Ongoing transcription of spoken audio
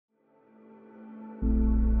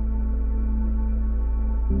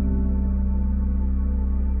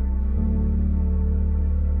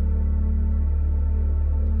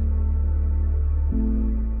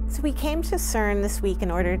So we came to CERN this week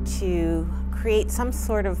in order to create some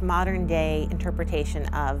sort of modern day interpretation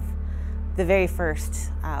of the very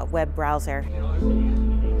first web browser.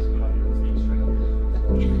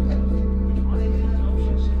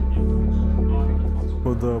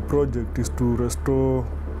 So the project is to restore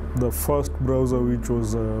the first browser which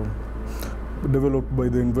was developed by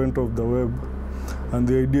the inventor of the web. And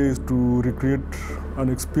the idea is to recreate an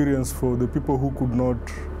experience for the people who could not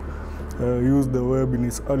use the web in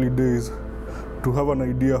its early days, to have an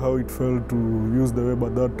idea how it felt to use the web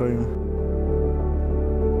at that time.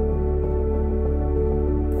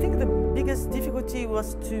 I think the biggest difficulty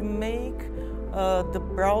was to make the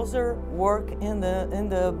browser work in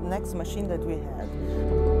the next machine that we had.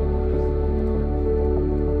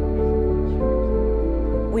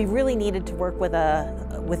 We really needed to work with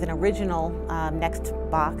an original next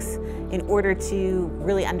box in order to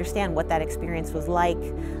really understand what that experience was like,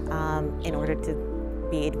 in order to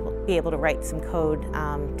be able to write some code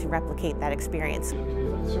to replicate that experience.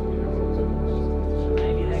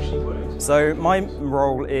 So my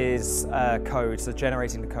role is code, so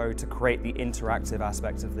generating the code to create the interactive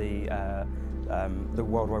aspect of the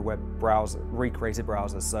WorldWideWeb browser, recreated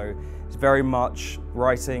browsers. So it's very much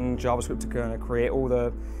writing JavaScript to kind of create all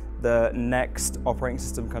the next operating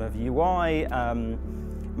system kind of UI,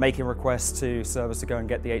 making requests to servers to go and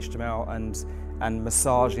get the HTML and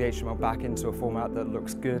massage the HTML back into a format that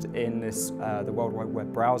looks good in this the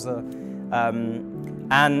WorldWideWeb browser,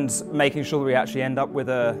 and making sure that we actually end up with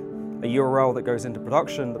a URL that goes into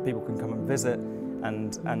production that people can come and visit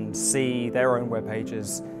and see their own web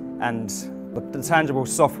pages. And the tangible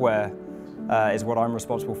software is what I'm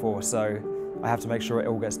responsible for, so I have to make sure it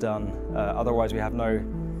all gets done. Otherwise we have no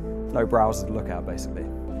browser to look at, basically.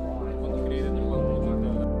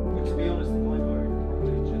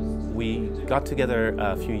 We got together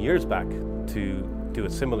a few years back to do a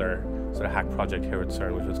similar sort of hack project here at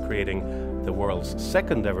CERN, which was creating the world's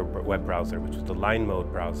second ever web browser, which was the line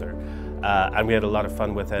mode browser. And we had a lot of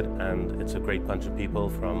fun with it, and it's a great bunch of people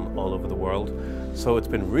from all over the world. So it's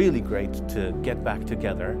been really great to get back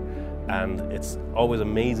together, and it's always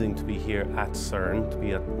amazing to be here at CERN, to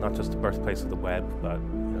be at not just the birthplace of the web, but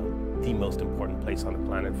the most important place on the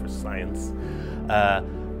planet for science.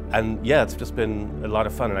 And yeah, it's just been a lot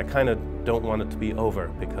of fun, and I kind of don't want it to be over,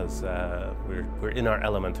 because we're in our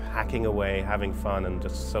element, hacking away, having fun, and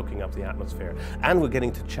just soaking up the atmosphere. And we're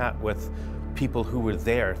getting to chat with people who were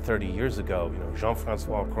there 30 years ago,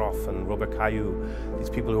 Jean-Francois Groff and Robert Caillou, these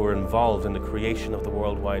people who were involved in the creation of the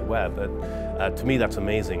World Wide Web. To me, that's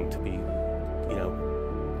amazing to be,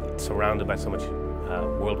 surrounded by so much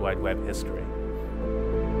World Wide Web history.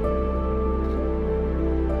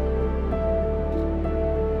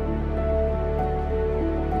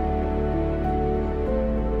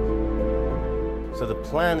 So the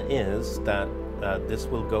plan is that this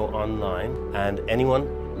will go online, and anyone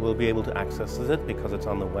will be able to access it because it's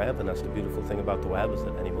on the web, and that's the beautiful thing about the web, is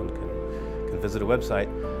that anyone can visit a website.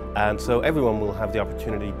 And so everyone will have the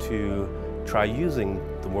opportunity to try using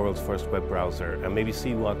the world's first web browser and maybe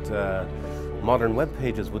see what modern web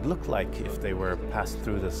pages would look like if they were passed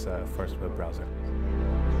through this first web browser.